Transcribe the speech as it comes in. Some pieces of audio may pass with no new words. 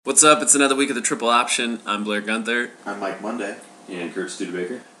What's up? It's another week of the Triple Option. I'm Blair Gunther. I'm Mike Monday. And Kurt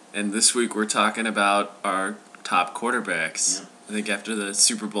Studebaker. And this week we're talking about our top quarterbacks. Yeah. I think after the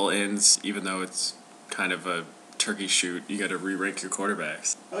Super Bowl ends, even though it's kind of a turkey shoot, you got to re-rank your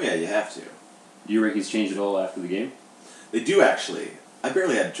quarterbacks. Oh yeah, you have to. Do your rankings change at all after the game? They do actually. I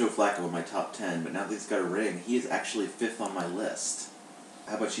barely had Joe Flacco in my top 10, but now that he's got a ring, he is actually 5th on my list.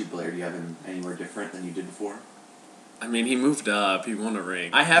 How about you, Blair? Do you have him anywhere different than you did before? I mean, he moved up. He won a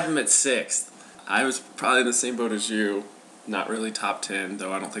ring. I have him at 6th. I was probably in the same boat as you. Not really top 10,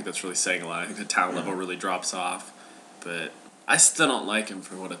 though I don't think that's really saying a lot. I think the talent level really drops off. But I still don't like him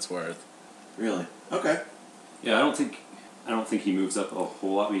for what it's worth. Really? Okay. Yeah, I don't think he moves up a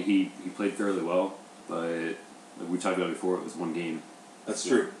whole lot. I mean, he played fairly well, but like we talked about before, it was one game. That's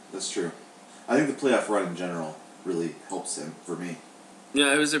true. That's true. I think the playoff run in general really helps him for me.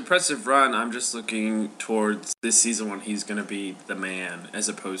 Yeah, it was an impressive run. I'm just looking towards this season when he's going to be the man as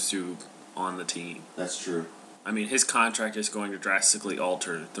opposed to on the team. That's true. I mean, his contract is going to drastically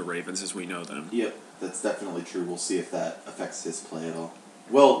alter the Ravens as we know them. Yep, that's definitely true. We'll see if that affects his play at all.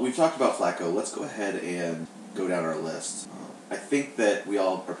 Well, we've talked about Flacco. Let's go ahead and go down our list. I think that we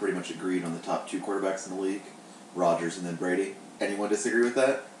all are pretty much agreed on the top 2 quarterbacks in the league, Rodgers and then Brady. Anyone disagree with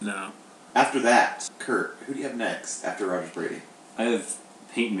that? No. After that, Kurt, who do you have next after Rodgers Brady? I have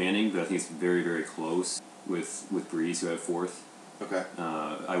Peyton Manning, but I think it's very, very close with Breeze, who I have 4th. Okay.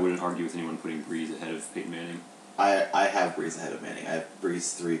 I wouldn't argue with anyone putting Breeze ahead of Peyton Manning. I have Breeze ahead of Manning. I have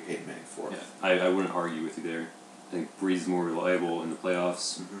Breeze 3, Peyton Manning 4. Yeah, I wouldn't argue with you there. I think Breeze is more reliable in the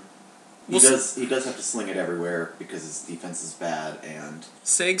playoffs. Mm-hmm. He Well, does have to sling it everywhere because his defense is bad and...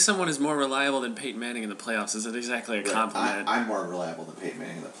 Saying someone is more reliable than Peyton Manning in the playoffs isn't exactly a compliment. I'm more reliable than Peyton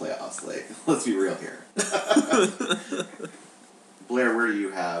Manning in the playoffs. Like, let's be real here. Blair, where do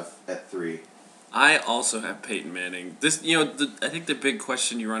you have at 3? I also have Peyton Manning. This, I think the big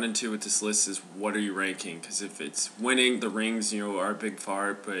question you run into with this list is what are you ranking? Because if it's winning, the rings, are a big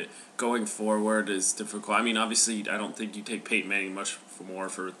part, but going forward is difficult. I mean, obviously, I don't think you take Peyton Manning much more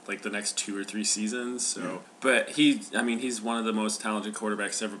for like the next 2 or 3 seasons. So, yeah. But he's one of the most talented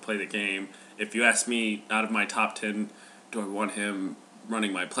quarterbacks to ever play the game. If you ask me, out of my top 10, do I want him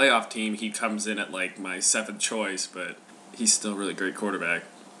running my playoff team? He comes in at like my 7th choice, but he's still a really great quarterback.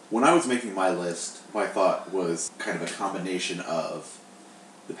 When I was making my list, my thought was kind of a combination of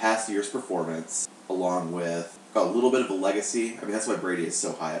the past year's performance along with a little bit of a legacy. I mean, that's why Brady is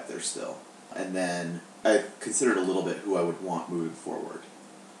so high up there still. And then I considered a little bit who I would want moving forward.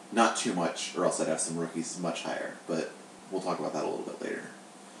 Not too much, or else I'd have some rookies much higher, but we'll talk about that a little bit later.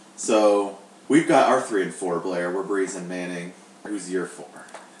 So, we've got our 3 and 4, Blair. We're Breeze and Manning. Who's your 4?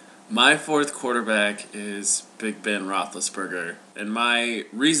 My 4th quarterback is Big Ben Roethlisberger, and my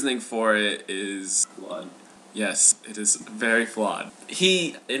reasoning for it is Flawed. yes, it is very flawed.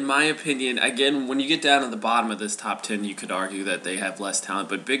 He, in my opinion, again, when you get down to the bottom of this top 10, you could argue that they have less talent,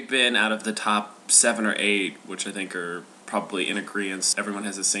 but Big Ben out of the top 7 or 8, which I think are probably in agreement, everyone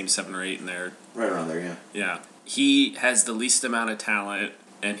has the same 7 or 8 in there. Right around there, yeah. Yeah. He has the least amount of talent,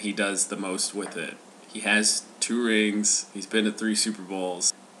 and he does the most with it. He has 2 rings, he's been to 3 Super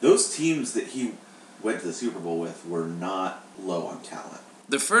Bowls. Those teams that he went to the Super Bowl with were not low on talent.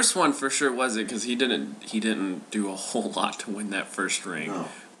 The first one for sure wasn't because he didn't do a whole lot to win that first ring. No.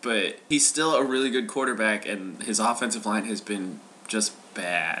 But he's still a really good quarterback, and his offensive line has been just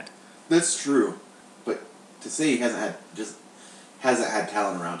bad. That's true, but to say he hasn't had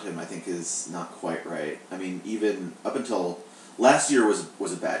talent around him, I think is not quite right. I mean, even up until last year was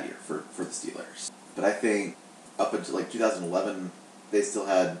a bad year for the Steelers, but I think up until like 2011. They still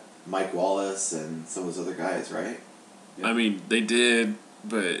had Mike Wallace and some of those other guys, right? Yeah. I mean, they did,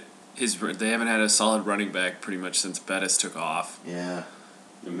 but they haven't had a solid running back pretty much since Bettis took off. Yeah.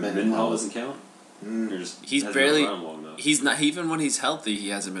 Mendenhall doesn't count? He's barely... He's not... Even when he's healthy, he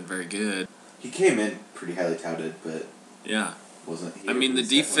hasn't been very good. He came in pretty highly touted, but... Yeah. Wasn't... I mean, the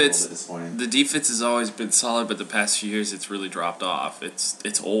defense has always been solid, but the past few years it's really dropped off.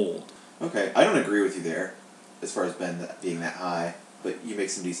 It's old. Okay, I don't agree with you there, as far as Ben being that high. But you make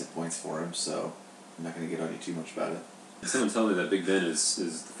some decent points for him, so I'm not going to get on you too much about it. If someone tell me that Big Ben is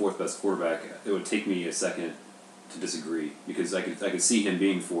the 4th best quarterback, it would take me a second to disagree because I could see him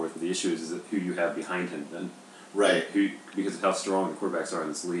being 4th, but the issue is who you have behind him then. Right. Because of how strong the quarterbacks are in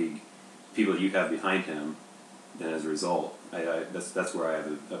this league, people you have behind him, then as a result, that's where I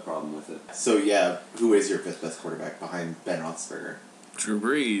have a problem with it. So yeah, who is your 5th best quarterback behind Ben Roethlisberger? Drew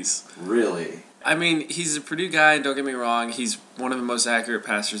Brees. Really? I mean, he's a Purdue guy, don't get me wrong. He's one of the most accurate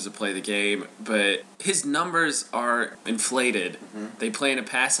passers to play the game, but his numbers are inflated. Mm-hmm. They play in a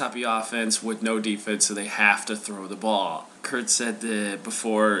pass-happy offense with no defense, so they have to throw the ball. Kurt said that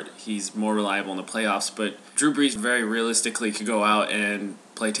before he's more reliable in the playoffs, but Drew Brees very realistically could go out and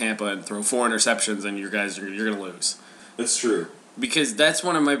play Tampa and throw 4 interceptions, and you're going to lose. That's true. Because that's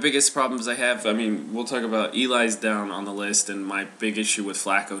one of my biggest problems I have. I mean, we'll talk about Eli's down on the list, and my big issue with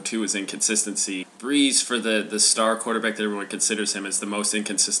Flacco, too, is inconsistency. Breeze, for the star quarterback that everyone considers him, is the most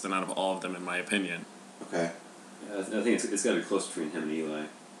inconsistent out of all of them, in my opinion. Okay. Yeah, I think it's got to be close between him and Eli.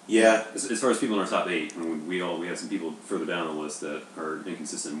 Yeah. As far as people in our top 8, I mean, we have some people further down the list that are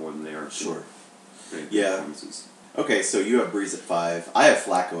inconsistent more than they are. Sure. Yeah. Okay, so you have Breeze at 5. I have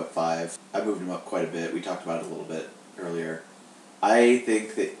Flacco at 5. I moved him up quite a bit. We talked about it a little bit earlier. I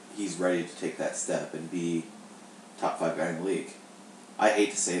think that he's ready to take that step and be top 5 guy in the league. I hate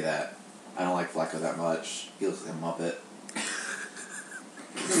to say that. I don't like Flacco that much. He looks like a Muppet.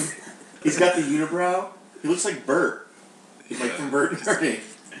 He's got the unibrow. He looks like Bert. He's like from Bert and Ernie.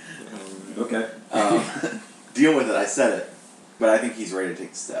 Okay. Deal with it. I said it. But I think he's ready to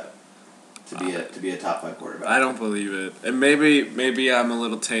take the step to be a top 5 quarterback. I don't believe it. And maybe I'm a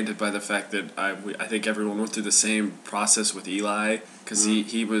little tainted by the fact that I think everyone went through the same process with Eli, because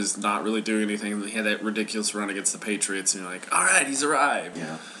he was not really doing anything. He had that ridiculous run against the Patriots, and you're like, all right, he's arrived.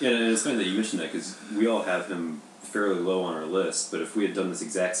 Yeah. Yeah, and it's funny that you mentioned that, because we all have him fairly low on our list, but if we had done this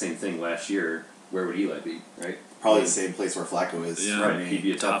exact same thing last year, where would Eli be, right? Probably the same place where Flacco is. Yeah. Right, he'd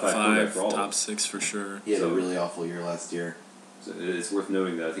be a top 5 quarterback for all of top us. 6 for sure. He had a So- really awful year last year. So it's worth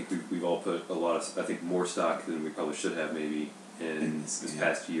noting that I think we've all put a lot of, I think, more stock than we probably should have maybe in this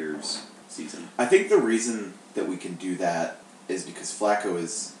past year's season. I think the reason that we can do that is because Flacco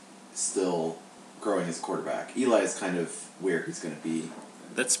is still growing as a quarterback. Eli is kind of where he's going to be.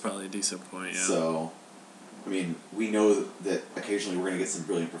 That's probably a decent point, yeah. So, I mean, we know that occasionally we're going to get some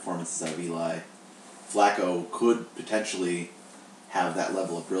brilliant performances out of Eli. Flacco could potentially have that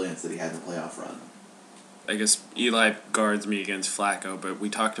level of brilliance that he had in the playoff run. I guess Eli guards me against Flacco, but we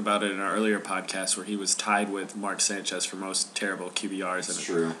talked about it in our earlier podcast where he was tied with Mark Sanchez for most terrible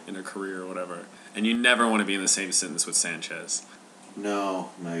QBRs in a career or whatever. And you never want to be in the same sentence with Sanchez.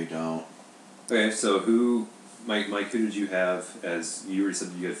 No, you don't. Okay, so Mike, who did you have as, you already said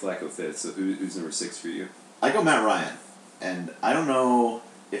you had Flacco 5th, so who's number 6 for you? I go Matt Ryan, and I don't know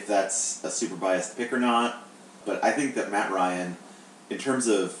if that's a super biased pick or not, but I think that Matt Ryan, in terms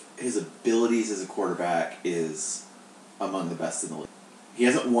of his abilities as a quarterback, is among the best in the league. He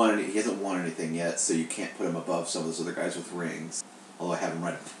hasn't won anything yet, so you can't put him above some of those other guys with rings. Although I have him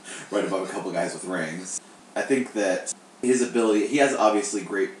right above a couple guys with rings. I think that his ability, he has obviously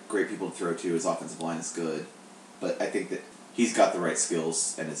great people to throw to. His offensive line is good, but I think that he's got the right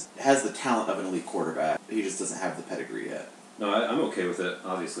skills and has the talent of an elite quarterback. He just doesn't have the pedigree yet. No, I'm okay with it,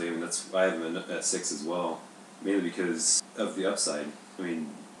 obviously. I mean, I have him at 6 as well, mainly because of the upside. I mean,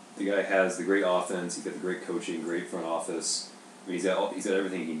 the guy has the great offense, he's got the great coaching, great front office. I mean, he's got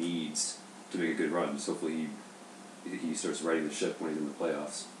everything he needs to make a good run. So hopefully he starts riding the ship when he's in the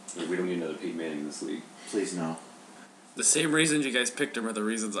playoffs. I mean, we don't need another Peyton Manning in this league. Please no. The same reasons you guys picked him are the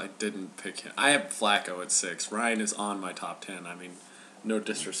reasons I didn't pick him. I have Flacco at 6. Ryan is on my top 10. I mean, no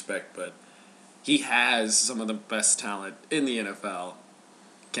disrespect, but he has some of the best talent in the NFL.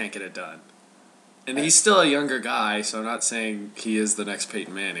 Can't get it done. And he's still a younger guy, so I'm not saying he is the next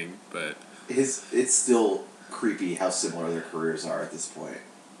Peyton Manning, but It's still creepy how similar their careers are at this point.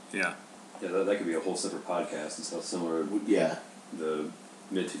 yeah. Yeah, that could be a whole separate podcast. It's how similar Yeah. the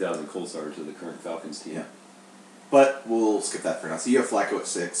mid-2000 Colts are to the current Falcons team. Yeah. But we'll skip that for now. So you have Flacco at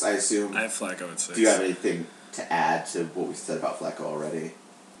 6, I assume. I have Flacco at 6. Do you have anything to add to what we said about Flacco already?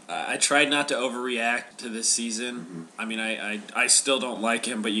 I tried not to overreact to this season. Mm-hmm. I mean, I still don't like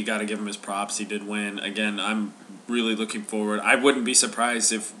him, but you got to give him his props. He did win. Again, I'm really looking forward. I wouldn't be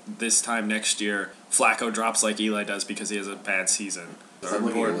surprised if this time next year Flacco drops like Eli does because he has a bad season. So I'm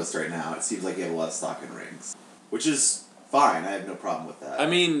looking at your list right now. It seems like you have a lot of stock in rings, which is fine. I have no problem with that. I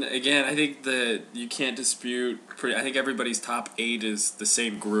mean, again, I think that you can't dispute. I think everybody's top 8 is the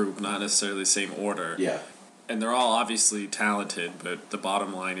same group, not necessarily the same order. Yeah. And they're all obviously talented, but the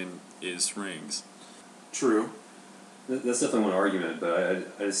bottom line is rings. True. That's definitely one argument, but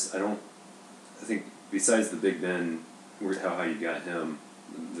I don't. I think besides the Big Ben, how you got him,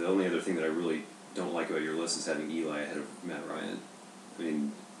 the only other thing that I really don't like about your list is having Eli ahead of Matt Ryan. I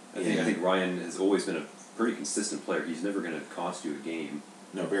mean, I think Ryan has always been a pretty consistent player. He's never going to cost you a game.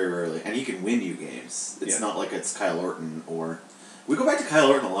 No, very rarely. And he can win you games. It's Yeah. not like it's Kyle Orton or... We go back to Kyle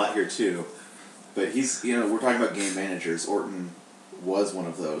Orton a lot here, too. But he's, we're talking about game managers. Orton was one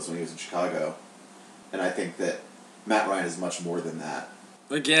of those when he was in Chicago. And I think that Matt Ryan is much more than that.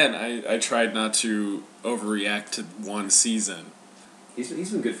 Again, I tried not to overreact to one season.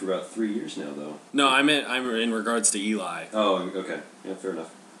 He's been good for about 3 years now, though. No, I'm in regards to Eli. Oh, okay. Yeah, fair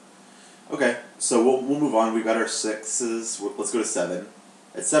enough. Okay, so we'll move on. We've got our 6s. Let's go to 7.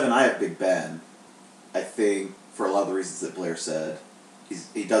 At 7, I have Big Ben. I think for a lot of the reasons that Blair said,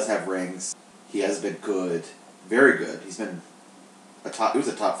 he does have rings. He has been good, very good. He's been he was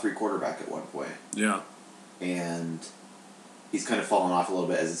a top 3 quarterback at one point. Yeah. And he's kind of fallen off a little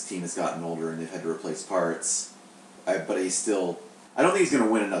bit as his team has gotten older and they've had to replace parts. But he's still... I don't think he's going to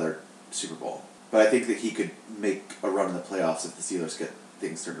win another Super Bowl. But I think that he could make a run in the playoffs if the Steelers get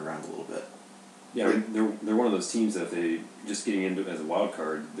things turned around a little bit. Yeah, I mean, they're one of those teams that if they just getting into as a wild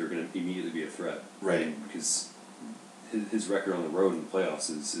card, they're going to immediately be a threat. Right. I mean, because his record on the road in the playoffs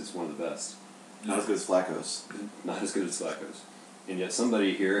is one of the best. Not as good as Flacco's. Not as good as Flacco's. And yet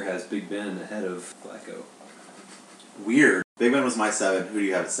somebody here has Big Ben ahead of Flacco. Weird. Big Ben was my 7. Who do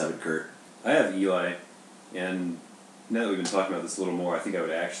you have at 7, Kurt? I have Eli, and now that we've been talking about this a little more, I think I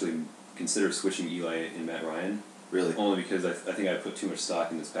would actually consider switching Eli and Matt Ryan. Really? Only because I think I put too much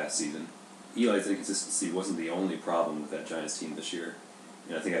stock in this past season. Eli's inconsistency wasn't the only problem with that Giants team this year,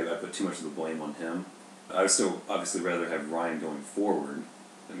 and I think I put too much of the blame on him. I would still obviously rather have Ryan going forward.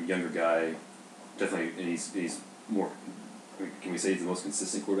 I'm a younger guy, definitely, and he's more. Can we say he's the most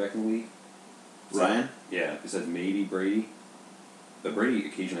consistent quarterback in the league? Ryan? Yeah, besides maybe Brady. But Brady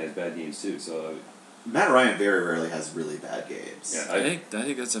occasionally has bad games too, so... Matt Ryan very rarely has really bad games. Yeah, I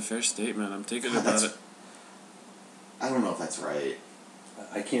think that's a fair statement. I'm thinking God, about it. I don't know if that's right.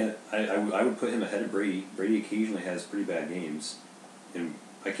 I can't... I would put him ahead of Brady. Brady occasionally has pretty bad games. And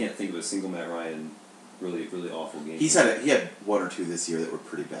I can't think of a single Matt Ryan really awful game. He had 1 or 2 this year that were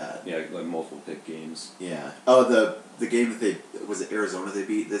pretty bad. Yeah, like multiple pick games. Yeah. Oh, the game that was it Arizona they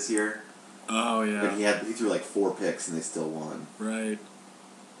beat this year? Oh yeah. And he threw like 4 picks and they still won. Right.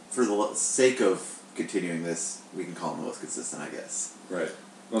 For the sake of continuing this, we can call him the most consistent, I guess. Right.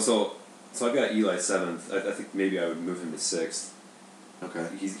 Well, so I've got Eli 7th. I think maybe I would move him to 6th. Okay.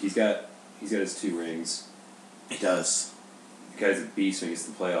 He's got his 2 rings. He does. The guy's a beast when he gets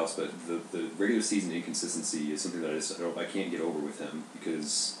to the playoffs, but the regular season inconsistency is something that I can't get over with him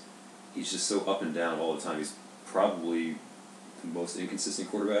because he's just so up and down all the time. He's probably the most inconsistent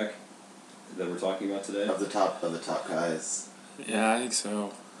quarterback that we're talking about today. Of the top guys. Yeah, I think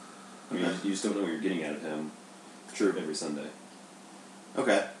so. I mean, you just don't know what you're getting out of him. True. Every Sunday.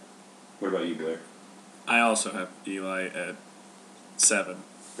 Okay. What about you, Blair? I also have Eli at 7.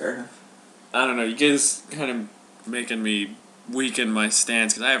 Fair enough. I don't know. You guys kind of making me weaken my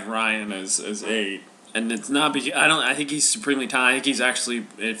stance because I have Ryan as 8, and it's not because I think he's supremely talented. I think he's actually,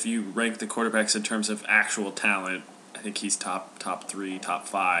 if you rank the quarterbacks in terms of actual talent, I think he's top 3, top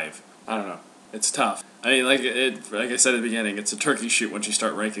 5. I don't know. It's tough. I mean, like I said at the beginning, it's a turkey shoot once you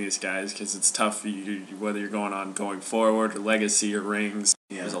start ranking these guys because it's tough whether you're going forward or legacy or rings.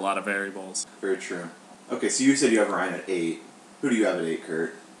 Yeah. There's a lot of variables. Very true. Okay, so you said you have Ryan at 8. Who do you have at 8,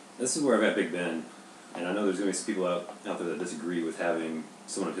 Kurt? This is where I've got Big Ben, and I know there's going to be some people out there that disagree with having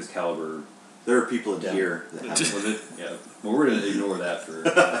someone of his caliber. There are people in Yeah. here that have Was it? Yeah. Well, we're going to ignore that for...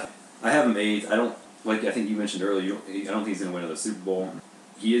 I have him 8. I think you mentioned earlier, I don't think he's going to win another Super Bowl.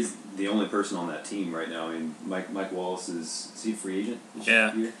 He is the only person on that team right now. I mean, Mike Wallace is he a free agent this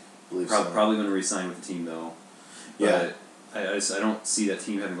Yeah. year? believe so. Probably going to re-sign with the team, though. Yeah. But I don't see that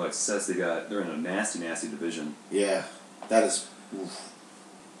team having like success. They're in a nasty division. Yeah. That is... Oof.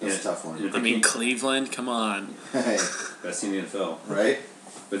 That's Yeah. a tough one. And if I they mean, can't- Cleveland, come on. Hey, best team in the NFL. right?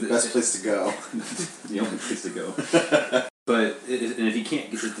 But Best place to go. the only place to go. But and if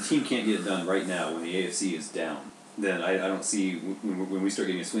the team can't get it done right now when the AFC is down, then I don't see when we start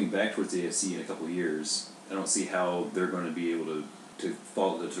getting a swing back towards the AFC in a couple of years. I don't see how they're going to be able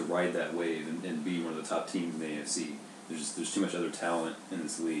to ride that wave and be one of the top teams in the AFC. There's too much other talent in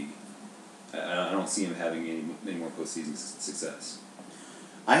this league. I don't see him having any more postseason success.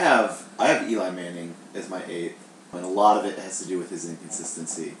 I have Eli Manning as my 8th, and a lot of it has to do with his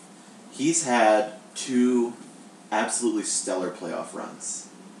inconsistency. He's had 2 absolutely stellar playoff runs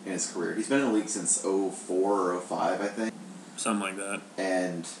in his career. He's been in the league since 04 or 05, I think. Something like that.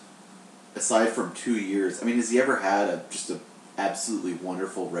 And aside from 2 years, I mean, has he ever had just a absolutely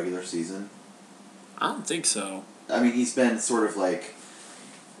wonderful regular season? I don't think so. I mean, he's been sort of like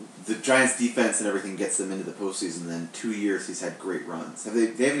the Giants' defense and everything gets them into the postseason. Then 2 years, he's had great runs. They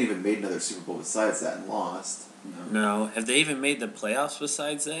haven't even made another Super Bowl besides that and lost. No. Have they even made the playoffs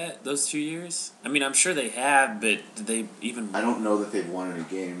besides that, those 2 years? I mean, I'm sure they have, but did they even... I don't know that they've won any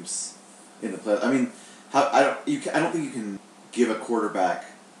games in the playoffs. I mean, I don't think you can give a quarterback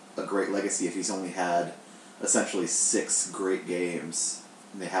a great legacy if he's only had essentially 6 great games,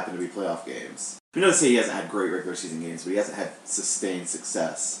 and they happen to be playoff games. We don't say he hasn't had great regular season games, but he hasn't had sustained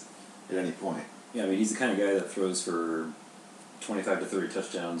success at any point. Yeah, I mean, he's the kind of guy that throws for 25 to 30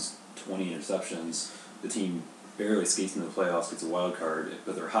 touchdowns, 20 interceptions. The team barely skates into the playoffs, gets a wild card,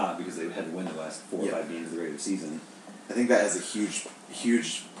 but they're hot because they had to win the last 4 or 5 games of the regular season. I think that has a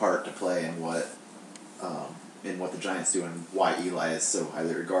huge part to play in what the Giants do and why Eli is so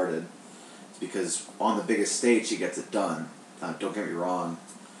highly regarded. It's because on the biggest stage he gets it done. Don't get me wrong,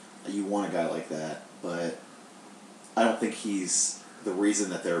 you want a guy like that, but I don't think he's the reason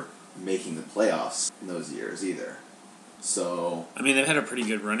that they're making the playoffs in those years either. So I mean, they've had a pretty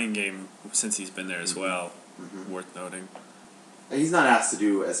good running game since he's been there as well. Mm-hmm. Worth noting. He's not asked to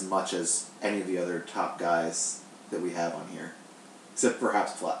do as much as any of the other top guys that we have on here, except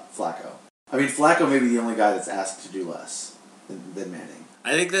perhaps Flacco. I mean, Flacco may be the only guy that's asked to do less than Manning.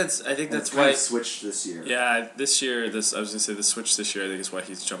 I think that's It's why kind of switched this year. Yeah, this year. I was gonna say the switch this year. I think is why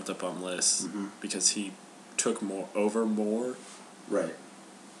he's jumped up on lists because he took more. Right.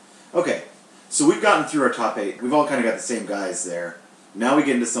 Okay, so we've gotten through our top 8. We've all kind of got the same guys there. Now we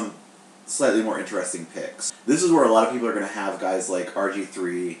get into some slightly more interesting picks. This is where a lot of people are going to have guys like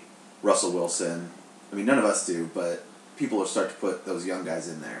RG3, Russell Wilson. I mean, none of us do, but people will start to put those young guys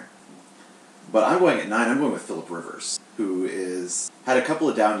in there. But I'm going at 9. I'm going with Phillip Rivers, who had a couple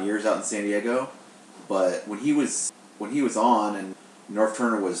of down years out in San Diego, but when he was on and North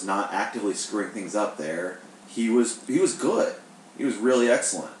Turner was not actively screwing things up there, he was good. He was really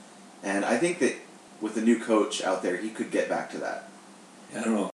excellent. And I think that with the new coach out there, he could get back to that. Yeah, I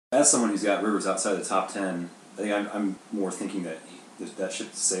don't know. As someone who's got Rivers outside the top 10, I think I'm more thinking that that ship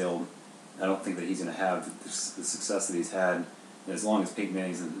sailed. I don't think that he's going to have the success that he's had. And as long as Peyton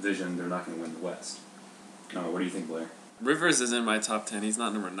Manning's in the division, they're not going to win the West. I don't know. What do you think, Blair? Rivers is in my top 10. He's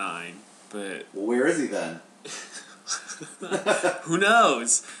not number 9, but Well, where is he then? who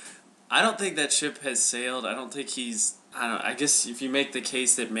knows? I don't think that ship has sailed. I don't think he's. I guess if you make the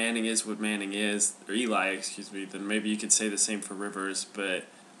case that Manning is what Manning is, or Eli, excuse me, then maybe you could say the same for Rivers. But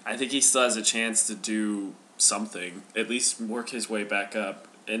I think he still has a chance to do something, at least work his way back up.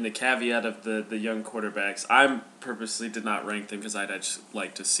 And the caveat of the young quarterbacks, I purposely did not rank them because I'd just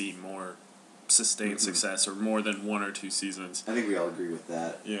like to see more sustained success or more than 1 or 2 seasons. I think we all agree with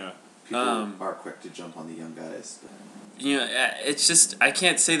that. Yeah. People are quick to jump on the young guys. But. It's just, I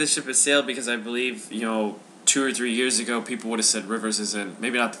can't say the ship has sailed because I believe, 2 or 3 years ago, people would have said Rivers is in,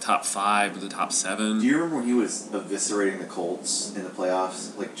 maybe not the top 5, but the top 7. Do you remember when he was eviscerating the Colts in the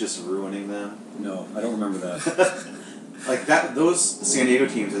playoffs? Like, just ruining them? No, I don't remember that. Like, those San Diego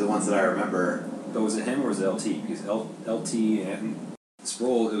teams are the ones that I remember. But was it him or was it LT? Because LT and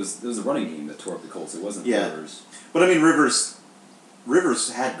Sproul, it was a running game that tore up the Colts. It wasn't Rivers. But, I mean,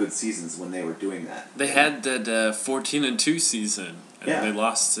 Rivers had good seasons when they were doing that. They had that 14-2 season. And Yeah. they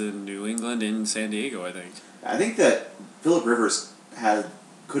lost to New England in San Diego, I think. I think that Phillip Rivers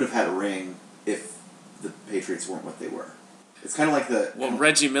could have had a ring if the Patriots weren't what they were. It's kind of like the... Well,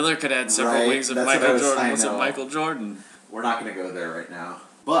 Reggie Miller could have had several Right, wings of that's what Michael I was- Jordan. I Was it know. Michael Jordan? We're not going to go there right now.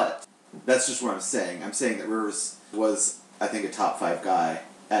 But that's just what I'm saying. I'm saying that Rivers was, I think, a top 5 guy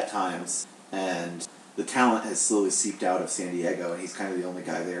at times, and the talent has slowly seeped out of San Diego, and he's kind of the only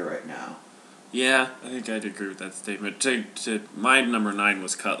guy there right now. Yeah, I think I'd agree with that statement. My number 9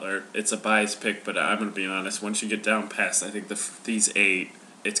 was Cutler. It's a biased pick, but I'm going to be honest. Once you get down past, I think these 8,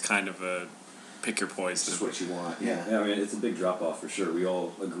 it's kind of a pick your It's poison. just what you want, yeah. Yeah, I mean, it's a big drop-off for sure. We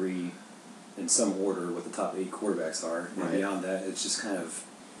all agree in some order what the top 8 quarterbacks are. And Right. beyond that, it's just kind of...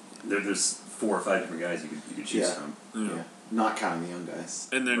 There's 4 or 5 different guys you could choose Yeah. from. Yeah. Not counting the young guys.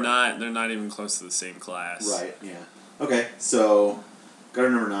 And they're not even close to the same class. Right, yeah. Okay, so got our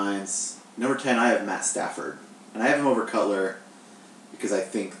number 9s. Number 10, I have Matt Stafford. And I have him over Cutler because I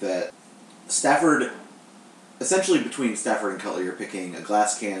think that Stafford, essentially between Stafford and Cutler, you're picking a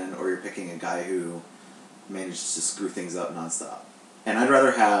glass cannon or you're picking a guy who manages to screw things up nonstop. And I'd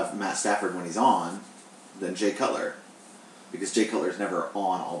rather have Matt Stafford when he's on than Jay Cutler because Jay Cutler's never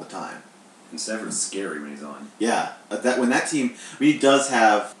on all the time. And Stafford's scary when he's on. Yeah, when that team, he does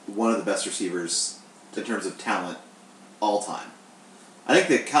have one of the best receivers in terms of talent all time. I think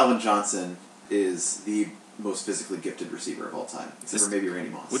that Calvin Johnson is the most physically gifted receiver of all time, except for maybe Randy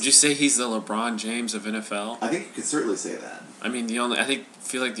Moss. Would you say he's the LeBron James of NFL? I think you could certainly say that. I mean,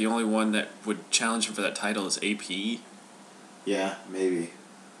 feel like the only one that would challenge him for that title is AP. Yeah, maybe.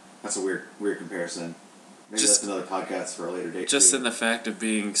 That's a weird comparison. Maybe Just- that's another podcast for a later date. Just too. in the fact of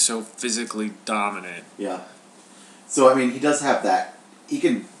being so physically dominant. Yeah. So, I mean, he does have that. He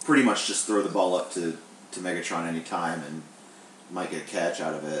can pretty much just throw the ball up to Megatron anytime and might get a catch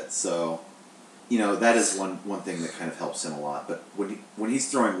out of it. So, that is one thing that kind of helps him a lot. But when he's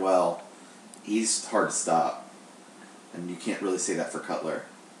throwing well, he's hard to stop, and you can't really say that for Cutler.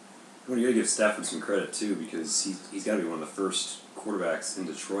 Well, you gotta give Stafford some credit too, because he's got to be one of the first quarterbacks in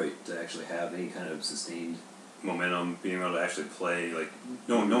Detroit to actually have any kind of sustained momentum, being able to actually play. Like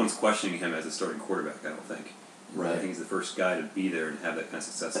no one's questioning him as a starting quarterback. I don't think. Right. I think he's the first guy to be there and have that kind of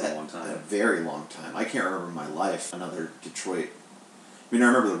success in a long time. A very long time. I can't remember in my life another Detroit. I mean, I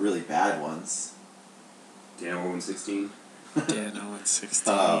remember the really bad ones. Dan Orwin 16. Dan Owen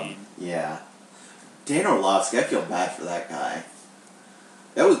 16. Yeah. Dan Orlovsky, I feel bad for that guy.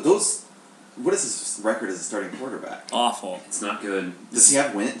 That was those. What is his record as a starting quarterback? Awful. It's not good. Does he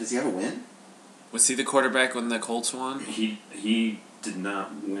have win? Does he have a win? Was he the quarterback when the Colts won? He did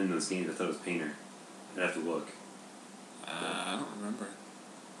not win those games. I thought it was Painter. I'd have to look. I don't remember.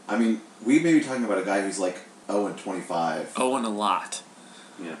 I mean, we may be talking about a guy who's like 0-25. Oh, and a lot.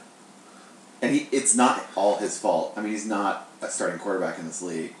 Yeah. And it's not all his fault. I mean, he's not a starting quarterback in this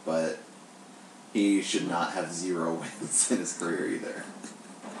league, but he should not have 0 wins in his career either.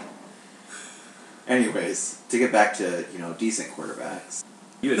 Anyways, to get back to, decent quarterbacks.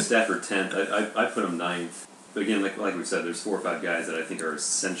 You had Stafford 10th. I put him 9th. But again, like we said, there's 4 or 5 guys that I think are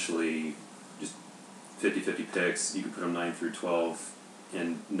essentially just 50-50 picks. You could put them 9 through 12,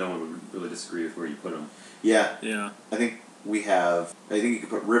 and no one would really disagree with where you put them. Yeah. Yeah. I think you could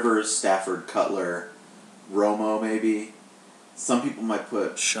put Rivers, Stafford, Cutler, Romo maybe. Some people might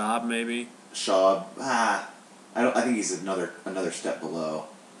put Schaub, maybe. Schaub. I think he's another step below.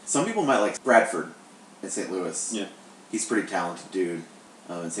 Some people might like Bradford in St. Louis. Yeah. He's a pretty talented dude.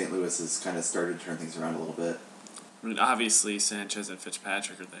 And St. Louis has kind of started to turn things around a little bit. I mean, obviously, Sanchez and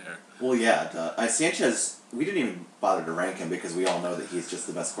Fitzpatrick are there. Well, yeah. Sanchez, we didn't even bother to rank him because we all know that he's just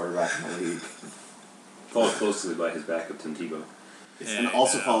the best quarterback in the league. Followed closely by his backup, Tim Tebow. And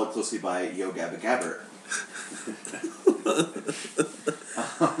also followed closely by Yo Gabba Gabbert.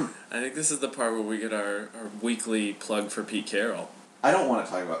 I think this is the part where we get our weekly plug for Pete Carroll. I don't want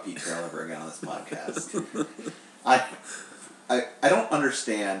to talk about Pete Carroll ever again on this podcast. I don't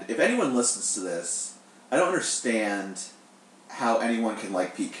understand. If anyone listens to this, I don't understand how anyone can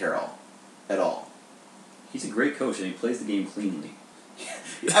like Pete Carroll at all. He's a great coach, and he plays the game cleanly.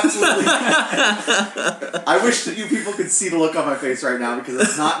 Absolutely. I wish that you people could see the look on my face right now because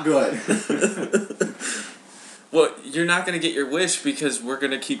it's not good. Well, you're not going to get your wish because we're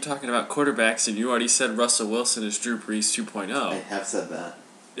going to keep talking about quarterbacks, and you already said Russell Wilson is Drew Brees 2.0. I have said that.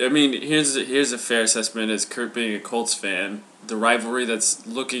 I mean, here's a fair assessment as Kurt being a Colts fan. The rivalry that's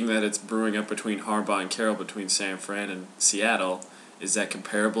looking that it's brewing up between Harbaugh and Carroll between San Fran and Seattle, is that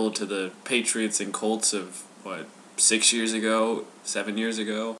comparable to the Patriots and Colts of, 6 years ago, 7 years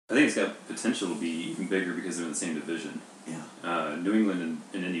ago? I think it's got potential to be even bigger because they're in the same division. Yeah. New England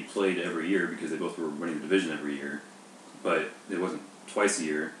and Indy played every year because they both were winning the division every year, but it wasn't twice a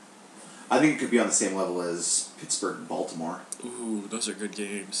year. I think it could be on the same level as Pittsburgh and Baltimore. Ooh, those are good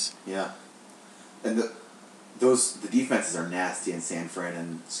games. Yeah. And the defenses are nasty in San Fran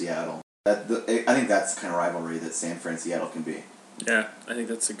and Seattle. I think that's the kind of rivalry that San Fran and Seattle can be. Yeah, I think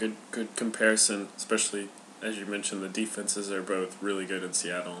that's a good comparison, especially as you mentioned, the defenses are both really good in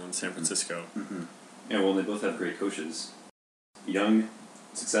Seattle and San Francisco. Mm-hmm. Yeah, well, they both have great coaches. Young,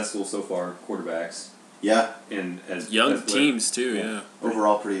 successful so far quarterbacks. Yeah. And as young teams too, yeah.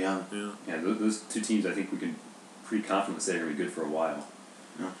 Overall pretty young. Yeah. Yeah, those 2 teams I think we can pretty confidently say are going to be good for a while.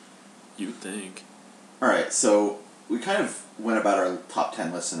 Yeah. You would think. Alright, so we kind of went about our top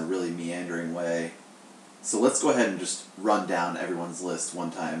 10 list in a really meandering way. So let's go ahead and just run down everyone's list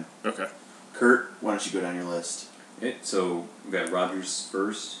one time. Okay. Kurt, why don't you go down your list? Okay, so we've got Rodgers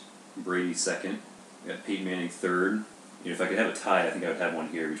first, Brady second, we got Peyton Manning third. If I could have a tie, I think I would have one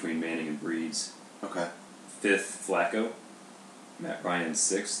here between Manning and Breeze. Okay. 5th, Flacco. Matt Ryan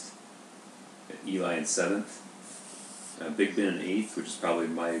 6th. Eli in 7th. Big Ben in 8th, which is probably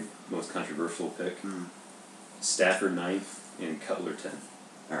my most controversial pick. Stafford 9th, and Cutler 10th.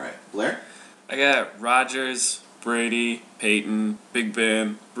 Alright. Blair? I got Rodgers, Brady, Peyton, Big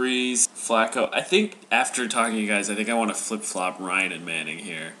Ben, Breeze, Flacco. I think after talking to you guys, I think I want to flip-flop Ryan and Manning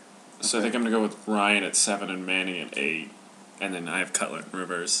here. So I think I'm going to go with Ryan at 7 and Manning at 8. And then I have Cutler and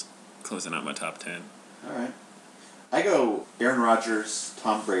Rivers closing out my top 10. Alright. I go Aaron Rodgers,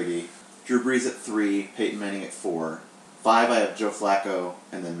 Tom Brady, Drew Brees at 3, Peyton Manning at 4. 5 I have Joe Flacco,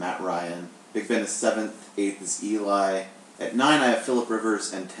 and then Matt Ryan. Big Ben is 7th, 8th is Eli. At 9 I have Phillip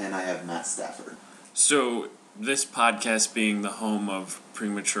Rivers, and 10 I have Matt Stafford. So this podcast being the home of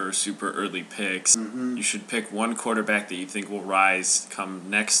premature super early picks, you should pick one quarterback that you think will rise come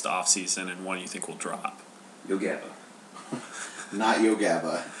next offseason and one you think will drop. Yo Gabba. Not Yo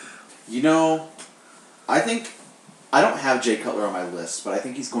Gabba. You know, I think I don't have Jay Cutler on my list, but I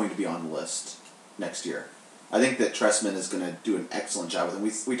think he's going to be on the list next year. I think that Tressman is going to do an excellent job with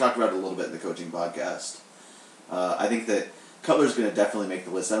him. We talked about it a little bit in the coaching podcast. I think that Cutler's going to definitely make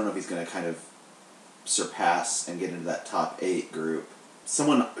the list. I don't know if he's going to kind of surpass and get into that top 8 group.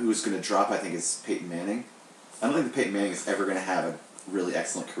 Someone who's going to drop, I think, is Peyton Manning. I don't think that Peyton Manning is ever going to have a really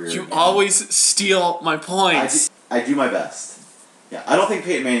excellent career. You again. always steal my points. I do my best. Yeah, I don't think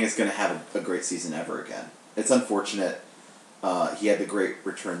Peyton Manning is going to have a great season ever again. It's unfortunate. He had the great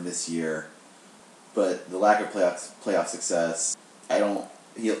return this year, but the lack of playoff success. They'll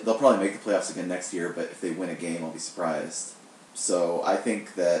probably make the playoffs again next year, but if they win a game, I'll be surprised. So I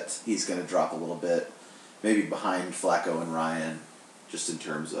think that he's going to drop a little bit, maybe behind Flacco and Ryan, just in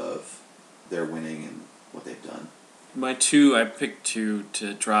terms of their winning and what they've done. My 2, I picked 2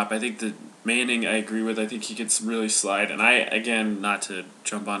 to drop. I think that Manning, I agree with. I think he could really slide. And again, not to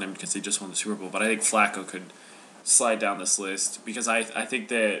jump on him because he just won the Super Bowl, but I think Flacco could slide down this list because I think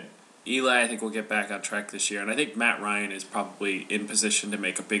that Eli, will get back on track this year. And I think Matt Ryan is probably in position to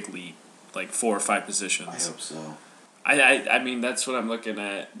make a big leap, like 4 or 5 positions. I hope so. I mean, that's what I'm looking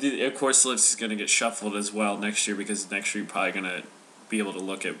at. Of course, the list is going to get shuffled as well next year because next year you're probably going to be able to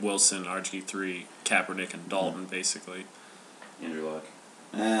look at Wilson, RG3, Kaepernick, and Dalton, basically. Andrew Luck.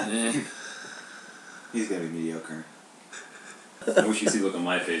 He's going to be mediocre. I wish you could see the look on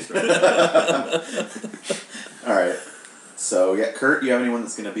my face right now. All right. So, yeah, Kurt, you have anyone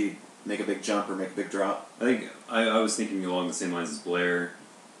that's going to make a big jump or make a big drop? I think I was thinking along the same lines as Blair.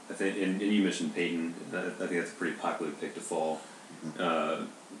 I think, and you mentioned Peyton. I think that's a pretty popular pick to fall. Mm-hmm.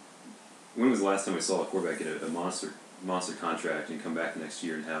 When was the last time we saw a quarterback get a monster contract and come back the next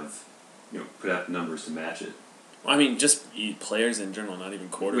year and have, put out the numbers to match it? I mean, just players in general, not even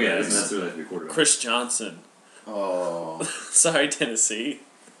quarterbacks. Well, yeah, it doesn't necessarily have to be a quarterback. Chris Johnson. Oh. Sorry, Tennessee.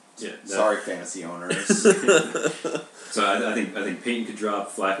 Yeah. Sorry, fantasy owners. So I think Peyton could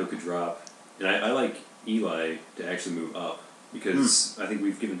drop, Flacco could drop, and I like Eli to actually move up because I think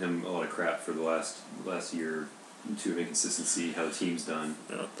we've given him a lot of crap for the last year to inconsistency, how the team's done.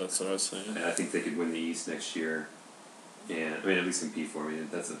 Yeah, that's what I was saying. And I think they could win the East next year, and I mean at least compete for me.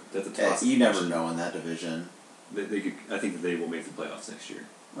 That's a Yeah, toss. you never know in that division. They could. I think that they will make the playoffs next year.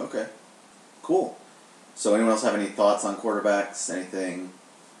 Okay. Cool. So anyone else have any thoughts on quarterbacks? Anything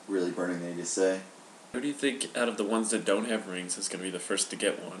really burning they need to say? Who do you think out of the ones that don't have rings is going to be the first to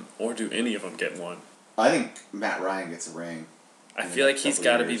get one? Or do any of them get one? I think Matt Ryan gets a ring. I feel like he's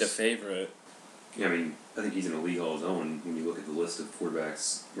got to be the years. favorite. Yeah, I mean, I think he's in a league all his own when you look at the list of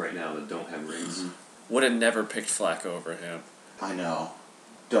quarterbacks right now that don't have rings. Mm-hmm. Would have never picked Flacco over him. I know.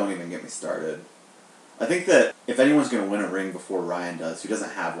 Don't even get me started. I think that if anyone's going to win a ring before Ryan does, who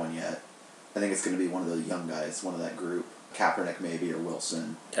doesn't have one yet, I think it's going to be one of the young guys, one of that group. Kaepernick maybe, or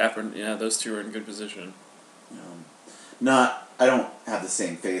Wilson. Kaepernick, yeah, those two are in good position. I don't have the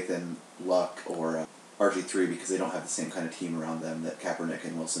same faith in Luck or RG3 because they don't have the same kind of team around them that Kaepernick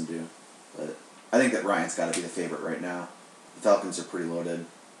and Wilson do. But I think that Ryan's got to be the favorite right now. The Falcons are pretty loaded,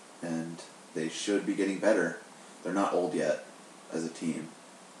 and they should be getting better. They're not old yet as a team.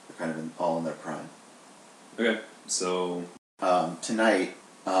 They're kind of all in their prime. Okay, so Tonight,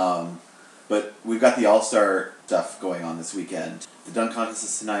 but we've got the All-Star stuff going on this weekend. The dunk contest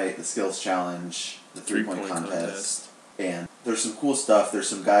is tonight, the skills challenge, the three-point contest. And there's some cool stuff. There's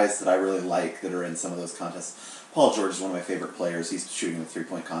some guys that I really like that are in some of those contests. Paul George is one of my favorite players. He's shooting the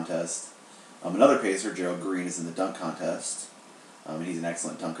three-point contest. Another Pacer, Gerald Green, is in the dunk contest. And he's an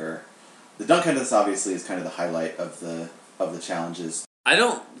excellent dunker. The dunk contest obviously is kind of the highlight of the challenges. I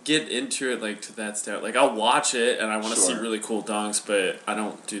don't get into it to that step. I'll watch it and I want to see Sure. really cool dunks, but I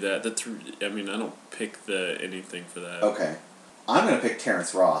don't do that. I don't pick anything for that. Okay. I'm going to pick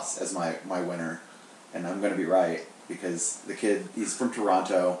Terrence Ross as my winner, and I'm going to be right because the kid, he's from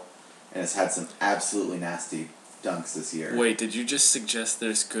Toronto and has had some absolutely nasty dunks this year. Wait, did you just suggest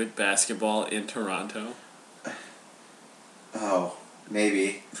there's good basketball in Toronto? Oh,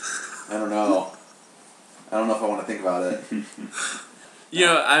 maybe. I don't know. I don't know if I want to think about it. You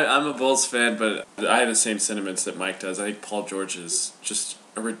know, I'm a Bulls fan, but I have the same sentiments that Mike does. I think Paul George is just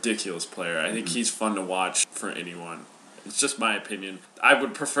a ridiculous player. I think he's fun to watch for anyone. It's just my opinion. I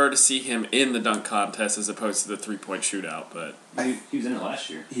would prefer to see him in the dunk contest as opposed to the three-point shootout, but he was in it last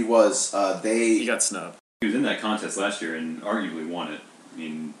year. He was. he got snubbed. He was in that contest last year and arguably won it. I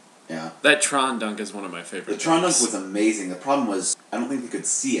mean, Yeah. That Tron dunk is one of my favorite. The Tron dunk dunks. was amazing. The problem was, I don't think they could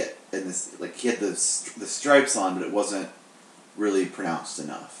see it. In this, he had the stripes on, but it wasn't really pronounced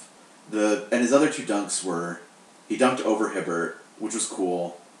enough. And his other two dunks were, he dunked over Hibbert, which was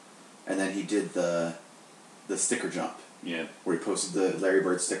cool, and then he did the sticker jump Yeah. where he posted the Larry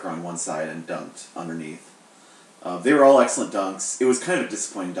Bird sticker on one side and dunked underneath. They were all excellent dunks. It was kind of a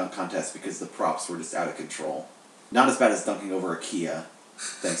disappointing dunk contest because the props were just out of control. Not as bad as dunking over a Kia,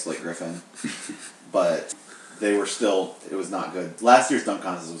 thanks Blake Griffin, but they were still, it was not good. Last year's dunk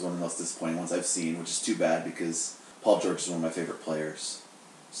contest was one of the most disappointing ones I've seen, which is too bad because Paul George is one of my favorite players.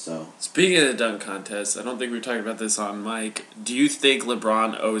 So, Speaking of the dunk contest, I don't think we were talking about this on mic. Do you think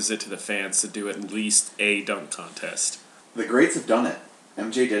LeBron owes it to the fans to do at least a dunk contest? the greats have done it.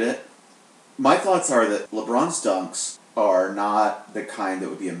 MJ did it. My thoughts are that LeBron's dunks are not the kind that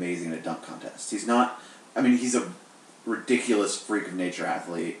would be amazing in a dunk contest. He's not, I mean, he's a ridiculous freak of nature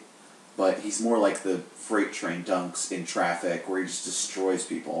athlete, but he's more like the freight train dunks in traffic where he just destroys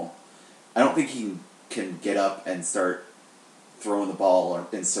people. I don't think he can get up and start throwing the ball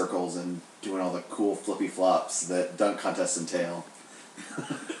in circles and doing all the cool flippy flops that dunk contests entail.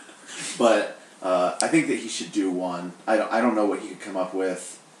 But I think that he should do one. I don't know what he could come up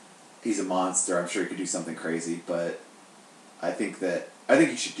with. He's a monster. I'm sure he could do something crazy, but I think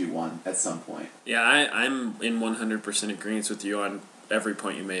he should do one at some point. Yeah, I'm in 100% agreement with you on every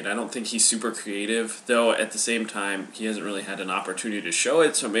point you made. I don't think he's super creative, though at the same time, he hasn't really had an opportunity to show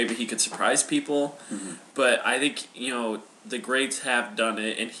it, so maybe he could surprise people. Mm-hmm. But I think, the greats have done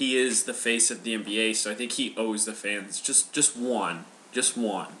it, and he is the face of the NBA, so I think he owes the fans just one. Just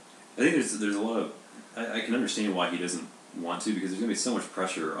one. I think there's a lot of... I can understand why he doesn't want to, because there's going to be so much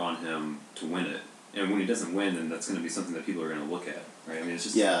pressure on him to win it. And when he doesn't win, then that's going to be something that people are going to look at, right? I mean, it's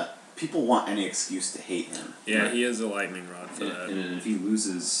just... Yeah, people want any excuse to hate him. Yeah, Right. he is a lightning rod for that. And if he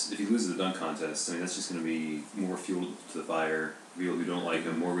loses the dunk contest, I mean, that's just going to be more fuel to the fire. People who don't like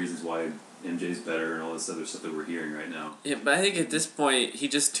him, more reasons why MJ's better and all this other stuff that we're hearing right now. Yeah, but I think at this point, he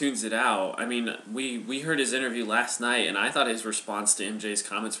just tunes it out. I mean, we heard his interview last night, and I thought his response to MJ's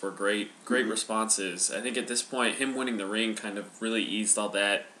comments were great responses. I think at this point, him winning the ring kind of really eased all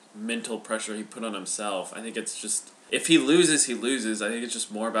that mental pressure he put on himself. I think it's just, if he loses, he loses. I think it's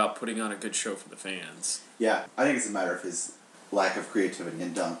just more about putting on a good show for the fans. Yeah, I think it's a matter of his lack of creativity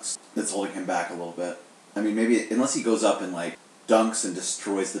in dunks that's holding him back a little bit. I mean, maybe unless he goes up and dunks and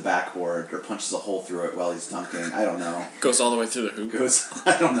destroys the backboard or punches a hole through it while he's dunking. I don't know. Goes all the way through the hoop.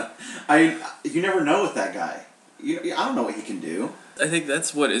 I don't know. You never know with that guy. I don't know what he can do. I think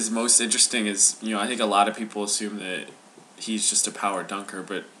that's what is most interesting is, I think a lot of people assume that he's just a power dunker,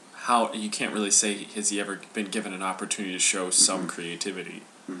 but how you can't really say has he ever been given an opportunity to show some creativity.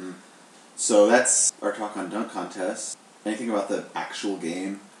 Mm-hmm. So that's our talk on dunk contests. Anything about the actual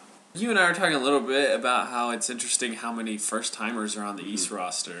game? You and I were talking a little bit about how it's interesting how many first-timers are on the East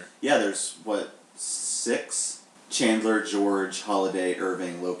roster. Yeah, there's, 6? Chandler, George, Holiday,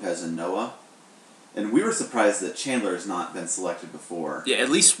 Irving, Lopez, and Noah. And we were surprised that Chandler has not been selected before. Yeah, at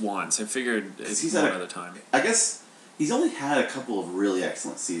least once. I figured it's he's one had other time. I guess he's only had a couple of really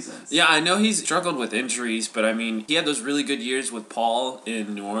excellent seasons. Yeah, I know he's struggled with injuries, but I mean, he had those really good years with Paul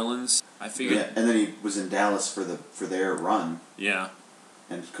in New Orleans. I figured... Yeah, and then he was in Dallas for their run. Yeah.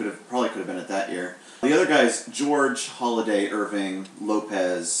 And probably could have been at that year. The other guys, George, Holiday, Irving,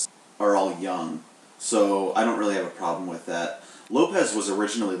 Lopez, are all young. So I don't really have a problem with that. Lopez was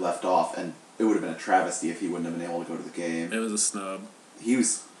originally left off, and it would have been a travesty if he wouldn't have been able to go to the game. It was a snub. He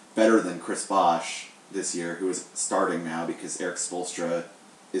was better than Chris Bosh this year, who is starting now because Eric Spoelstra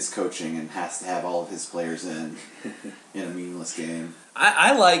is coaching and has to have all of his players in a meaningless game.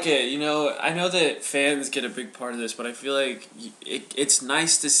 I like it. I know that fans get a big part of this, but I feel like it's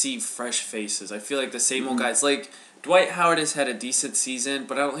nice to see fresh faces. I feel like the same old guys. Like, Dwight Howard has had a decent season,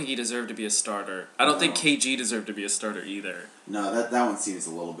 but I don't think he deserved to be a starter. I don't think KG deserved to be a starter either. No, that one seems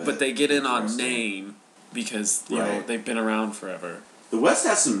a little bit... But they get in on name because, Right. they've been around forever. The West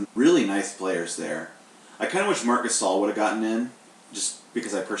has some really nice players there. I kind of wish Marc Gasol would have gotten in, just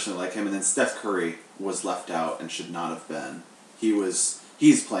because I personally like him, and then Steph Curry was left out and should not have been.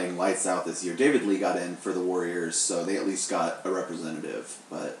 He's playing lights out this year. David Lee got in for the Warriors, so they at least got a representative,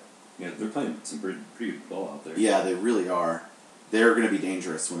 but... Yeah, they're playing some pretty good ball out there. Yeah, they really are. They're going to be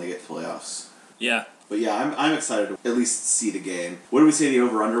dangerous when they get to playoffs. Yeah. But yeah, I'm excited to at least see the game. What did we say the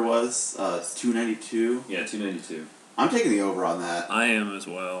over-under was? 292? Yeah, 292. I'm taking the over on that. I am as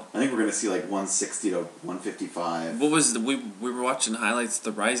well. I think we're going to see 160 to 155. What was we were watching highlights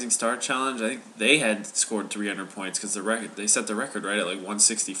the Rising Star Challenge. I think they had scored 300 points because they set the record right at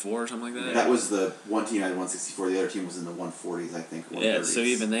 164 or something like that. That was the one team had 164. The other team was in the 140s, I think. 130s. Yeah, so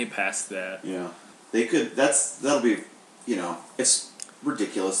even they passed that. Yeah, they could. That'll be, it's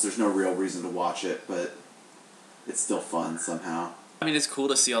ridiculous. There's no real reason to watch it, but it's still fun somehow. I mean, it's cool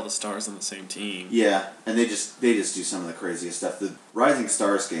to see all the stars on the same team. Yeah, and they just do some of the craziest stuff. The Rising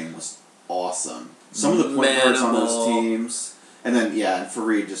Stars game was awesome. Some of the point guards on those Manimal. teams, and then and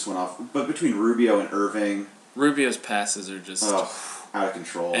Fareed just went off. But between Rubio and Irving, Rubio's passes are just. out of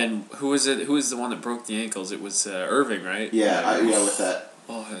control. And who was it? Who was the one that broke the ankles? It was Irving, right? With that.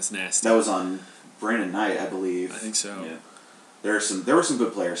 Oh, that's nasty. That was on Brandon Knight, I believe. I think so. Yeah. There were some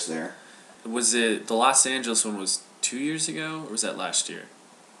good players there. Was it the Los Angeles one? Was 2 years ago, or was that last year?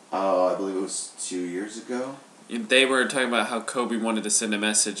 Oh, I believe it was 2 years ago. They were talking about how Kobe wanted to send a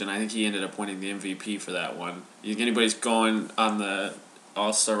message, and I think he ended up winning the MVP for that one. You think anybody's going on the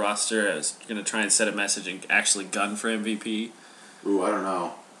All-Star roster is going to try and set a message and actually gun for MVP? Ooh, I don't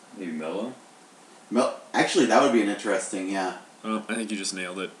know. Maybe Melo? Actually, that would be an interesting, Oh, I think you just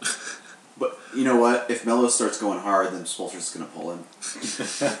nailed it. But you know what? If Melo starts going hard, then Spoelstra's going to pull him.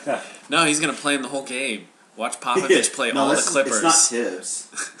 No, he's going to play in the whole game. Watch Popovich play all the Clippers. It's not Tibbs.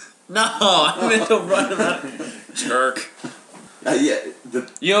 No, I meant to run him out. Jerk.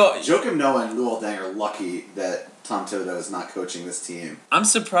 Joakim Noah and Luol Deng are lucky that Tom Thibodeau is not coaching this team. I'm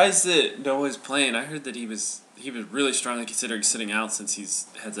surprised that Noah's playing. I heard that he was really strongly considering sitting out since he's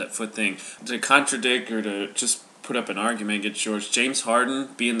had that foot thing. To contradict or to just put up an argument against George, James Harden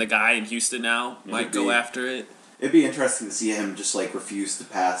being the guy in Houston now might go after it. It'd be interesting to see him just refuse to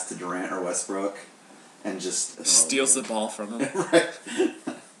pass to Durant or Westbrook, and just steals the ball from him. Right.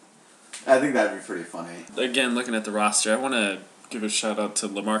 I think that'd be pretty funny. Again, looking at the roster, I want to give a shout out to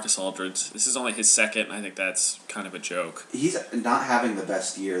LaMarcus Aldridge. This is only his second, and I think that's kind of a joke. He's not having the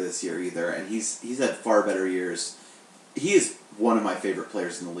best year this year either, and he's had far better years. He is one of my favorite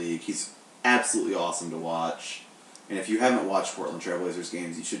players in the league. He's absolutely awesome to watch. And if you haven't watched Portland Trailblazers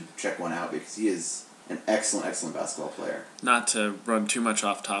games, you should check one out because he is an excellent, excellent basketball player. Not to run too much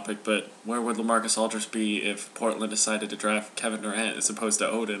off topic, but where would LaMarcus Aldridge be if Portland decided to draft Kevin Durant as opposed to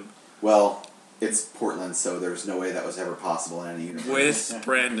Odin? Well, it's Portland, so there's no way that was ever possible in any universe. With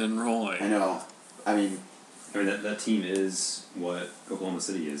Brandon Roy. I know. I mean, that team is what Oklahoma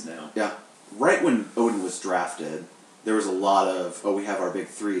City is now. Yeah. Right when Odin was drafted, there was a lot of, we have our big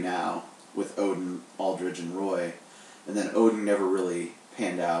three now, with Odin, Aldridge, and Roy. And then Odin never really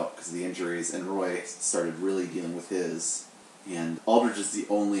panned out because of the injuries, and Roy started really dealing with his. And Aldridge is the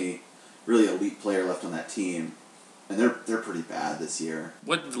only really elite player left on that team. And they're pretty bad this year.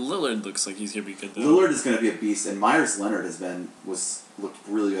 What Lillard looks like he's gonna be good though. Lillard is going to be a beast, and Myers Leonard looked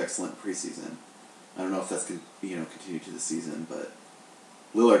really excellent preseason. I don't know if that's going to continue to the season, but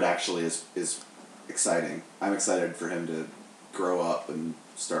Lillard actually is exciting. I'm excited for him to grow up and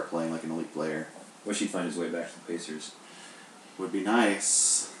start playing like an elite player. Wish he'd find his way back to the Pacers. Would be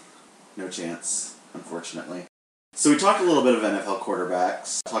nice. No chance, unfortunately. So we talked a little bit of NFL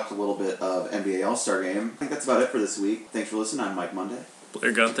quarterbacks, talked a little bit of NBA All-Star Game. I think that's about it for this week. Thanks for listening. I'm Mike Monday.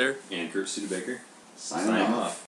 Blair Gunther. And Kurt Studebaker. Signing off.